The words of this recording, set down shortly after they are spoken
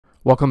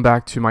Welcome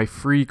back to my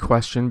free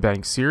question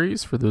bank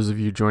series. For those of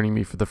you joining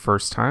me for the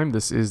first time,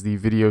 this is the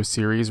video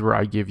series where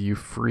I give you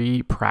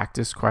free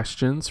practice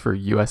questions for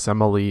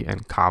USMLE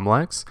and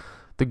COMLEX.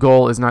 The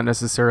goal is not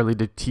necessarily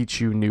to teach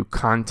you new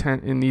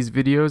content in these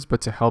videos, but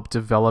to help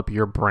develop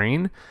your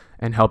brain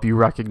and help you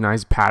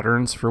recognize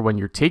patterns for when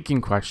you're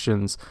taking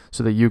questions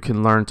so that you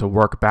can learn to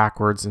work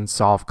backwards and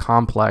solve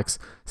complex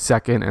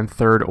second and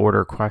third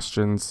order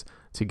questions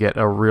to get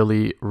a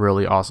really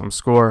awesome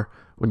score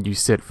when you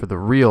sit for the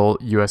real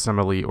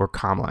USMLE or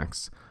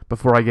COMLEX.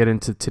 Before I get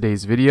into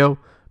today's video,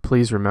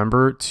 please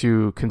remember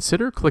to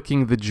consider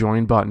clicking the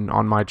join button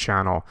on my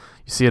channel.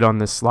 You see it on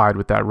this slide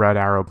with that red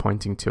arrow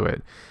pointing to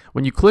it.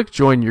 When you click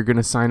join, you're going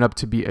to sign up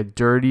to be a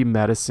Dirty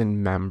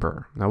Medicine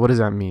member. Now, what does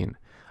that mean?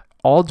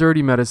 All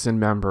Dirty Medicine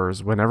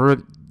members,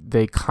 whenever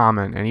they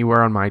comment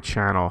anywhere on my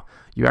channel,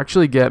 you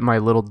actually get my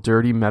little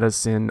Dirty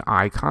Medicine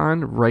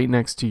icon right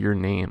next to your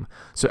name.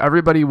 So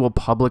everybody will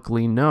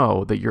publicly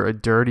know that you're a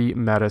Dirty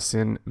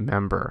Medicine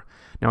member.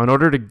 Now, in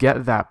order to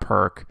get that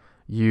perk,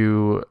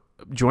 you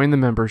join the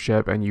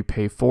membership and you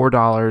pay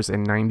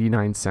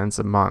 $4.99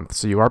 a month.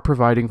 So you are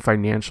providing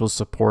financial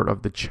support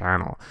of the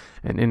channel.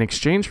 And in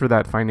exchange for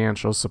that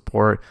financial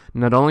support,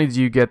 not only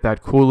do you get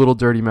that cool little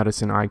Dirty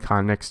Medicine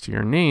icon next to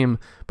your name,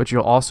 but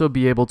you'll also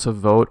be able to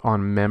vote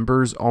on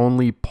members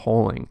only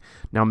polling.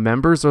 Now,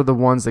 members are the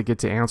ones that get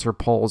to answer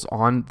polls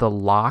on the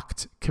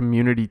locked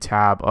community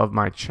tab of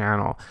my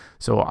channel.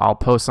 So I'll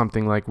post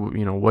something like,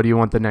 what do you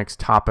want the next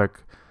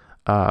topic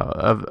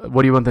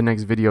what do you want the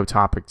next video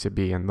topic to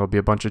be? And there'll be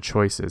a bunch of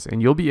choices,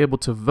 and you'll be able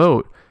to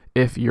vote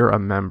if you're a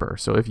member.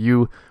 So if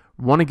you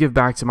want to give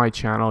back to my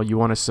channel, you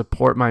want to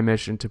support my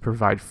mission to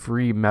provide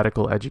free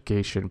medical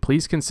education,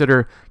 please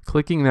consider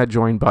clicking that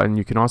join button.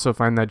 You can also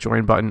find that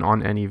join button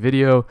on any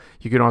video.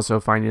 You can also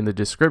find in the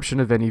description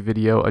of any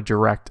video a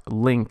direct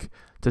link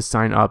to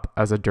sign up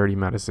as a Dirty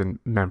Medicine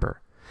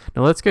member.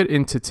 Now let's get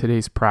into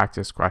today's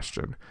practice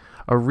question.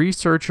 A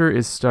researcher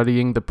is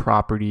studying the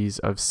properties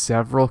of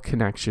several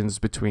connections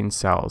between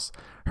cells.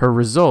 Her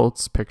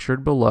results,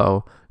 pictured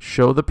below,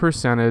 show the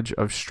percentage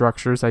of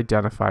structures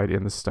identified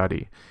in the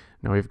study.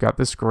 Now we've got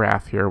this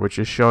graph here, which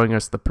is showing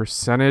us the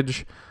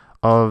percentage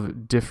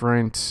of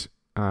different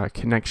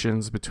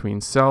connections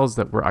between cells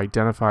that were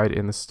identified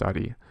in the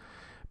study.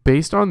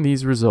 Based on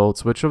these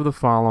results, which of the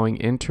following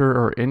inter-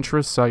 or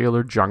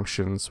intracellular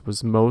junctions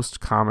was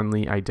most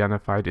commonly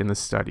identified in the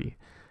study?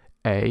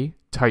 A.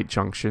 Tight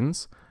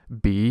junctions.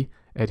 B.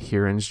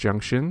 Adherens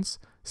junctions.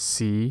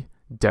 C.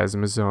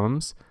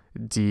 Desmosomes.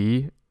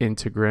 D.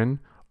 Integrin.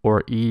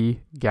 Or E.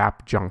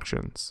 Gap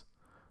junctions.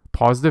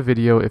 Pause the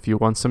video if you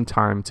want some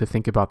time to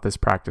think about this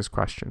practice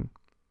question.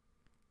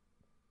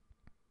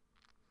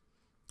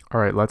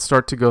 All right, let's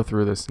start to go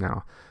through this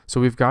now.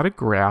 So we've got a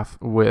graph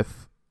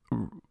with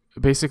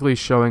basically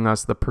showing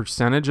us the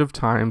percentage of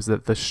times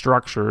that the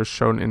structures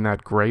shown in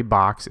that gray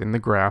box in the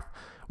graph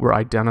were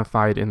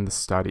identified in the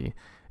study.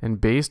 And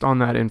based on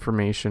that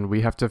information,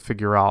 we have to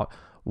figure out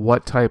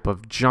what type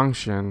of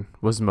junction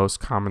was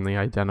most commonly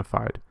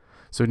identified.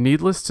 So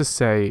needless to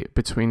say,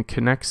 between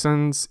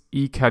connexins,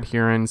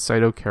 E-cadherin,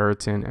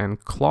 cytokeratin,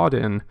 and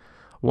claudin,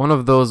 one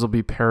of those will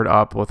be paired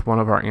up with one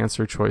of our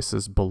answer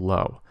choices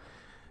below.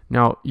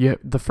 Now,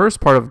 the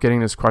first part of getting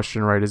this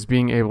question right is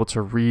being able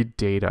to read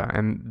data,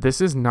 and this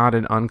is not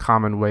an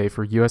uncommon way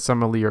for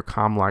USMLE or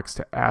COMLEX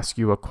to ask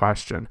you a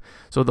question.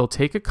 So they'll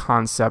take a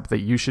concept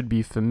that you should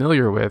be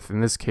familiar with, in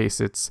this case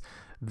it's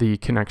the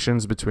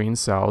connections between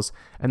cells,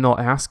 and they'll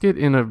ask it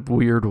in a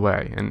weird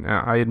way, and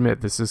I admit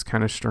this is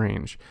kind of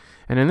strange.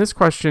 And in this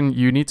question,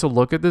 you need to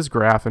look at this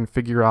graph and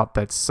figure out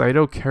that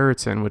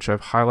cytokeratin, which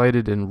I've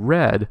highlighted in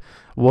red,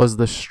 was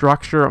the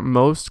structure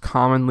most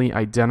commonly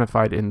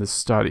identified in the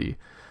study.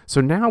 So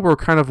now we're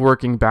kind of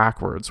working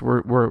backwards.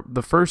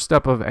 The first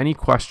step of any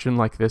question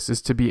like this is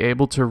to be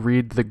able to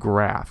read the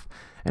graph.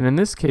 And in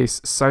this case,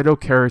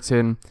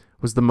 cytokeratin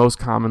was the most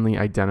commonly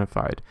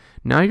identified.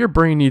 Now your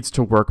brain needs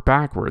to work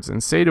backwards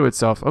and say to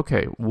itself,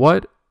 okay,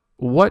 what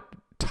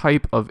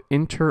type of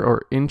inter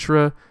or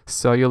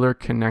intracellular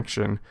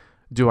connection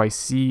do I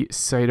see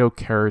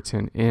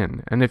cytokeratin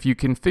in? And if you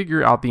can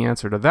figure out the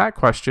answer to that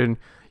question,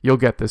 you'll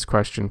get this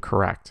question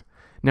correct.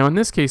 Now, in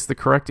this case, the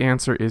correct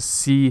answer is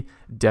C,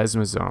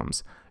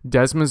 desmosomes.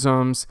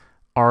 Desmosomes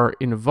are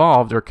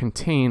involved or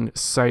contain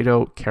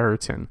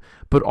cytokeratin.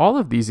 But all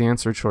of these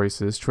answer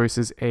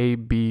choices A,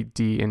 B,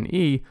 D, and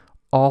E,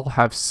 all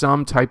have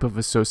some type of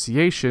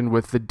association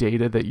with the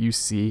data that you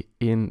see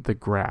in the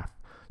graph.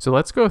 So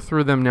let's go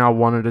through them now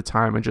one at a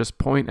time and just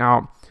point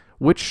out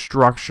which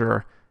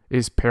structure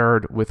is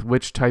paired with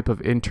which type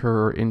of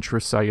inter or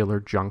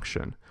intracellular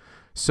junction.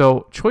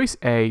 So choice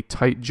A,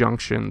 tight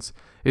junctions,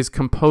 is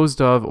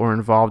composed of or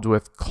involved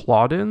with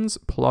claudins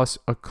plus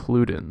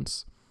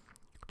occludins.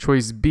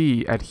 Choice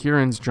B,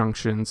 adherens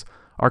junctions,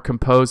 are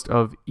composed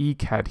of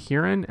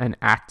E-cadherin and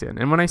actin.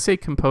 And when I say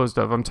composed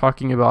of, I'm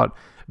talking about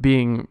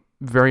being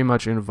very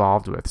much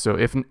involved with. So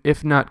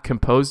if not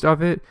composed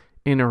of it,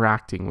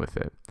 interacting with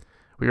it.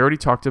 We already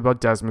talked about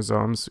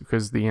desmosomes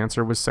because the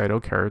answer was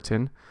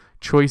cytokeratin.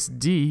 Choice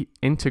D,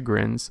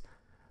 integrins,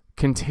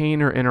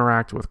 contain or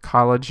interact with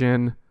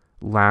collagen,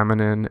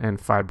 laminin, and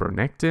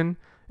fibronectin.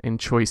 And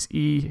choice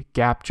E,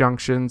 gap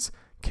junctions,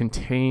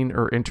 contain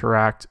or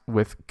interact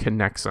with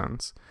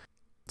connexins.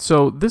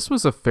 So this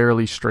was a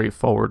fairly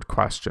straightforward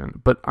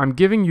question, but I'm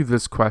giving you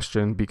this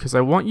question because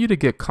I want you to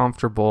get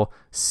comfortable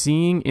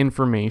seeing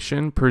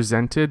information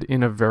presented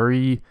in a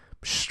very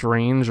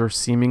strange or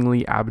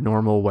seemingly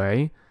abnormal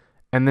way,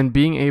 and then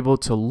being able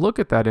to look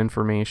at that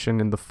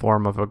information in the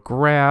form of a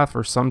graph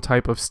or some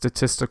type of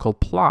statistical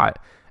plot,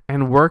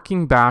 and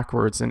working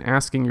backwards and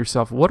asking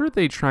yourself, what are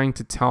they trying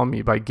to tell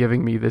me by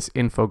giving me this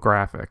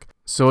infographic?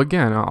 So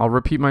again, I'll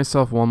repeat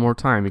myself one more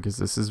time because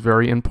this is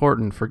very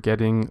important for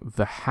getting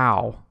the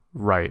how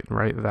right?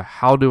 The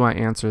how do I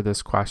answer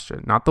this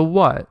question? Not the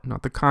what,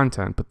 not the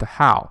content, but the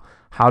how.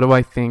 How do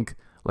I think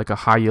like a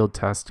high yield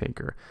test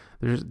taker?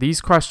 These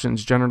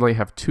questions generally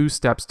have 2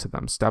 steps to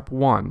them. Step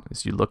 1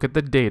 is you look at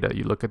the data,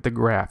 you look at the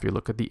graph, you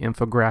look at the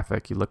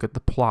infographic, you look at the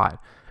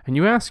plot, and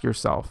you ask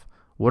yourself,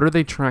 what are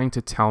they trying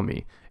to tell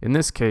me? In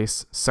this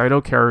case,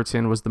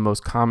 cytokeratin was the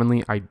most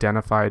commonly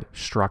identified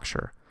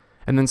structure.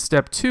 And then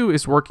step 2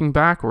 is working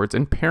backwards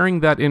and pairing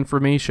that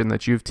information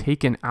that you've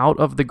taken out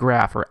of the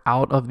graph or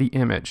out of the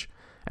image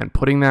and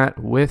putting that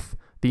with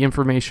the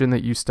information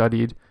that you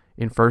studied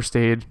in first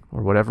aid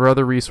or whatever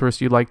other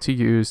resource you'd like to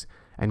use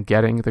and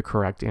getting the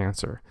correct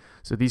answer.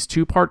 So these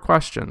 2-part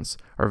questions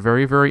are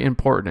very, very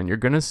important, and you're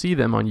going to see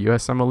them on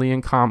USMLE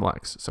and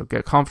COMLEX. So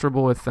get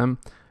comfortable with them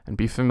and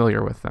be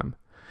familiar with them.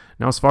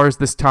 Now, as far as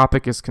this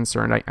topic is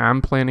concerned, I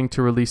am planning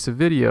to release a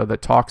video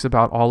that talks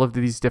about all of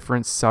these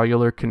different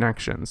cellular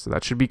connections. So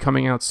that should be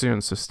coming out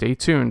soon, so stay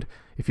tuned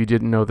if you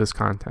didn't know this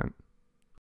content.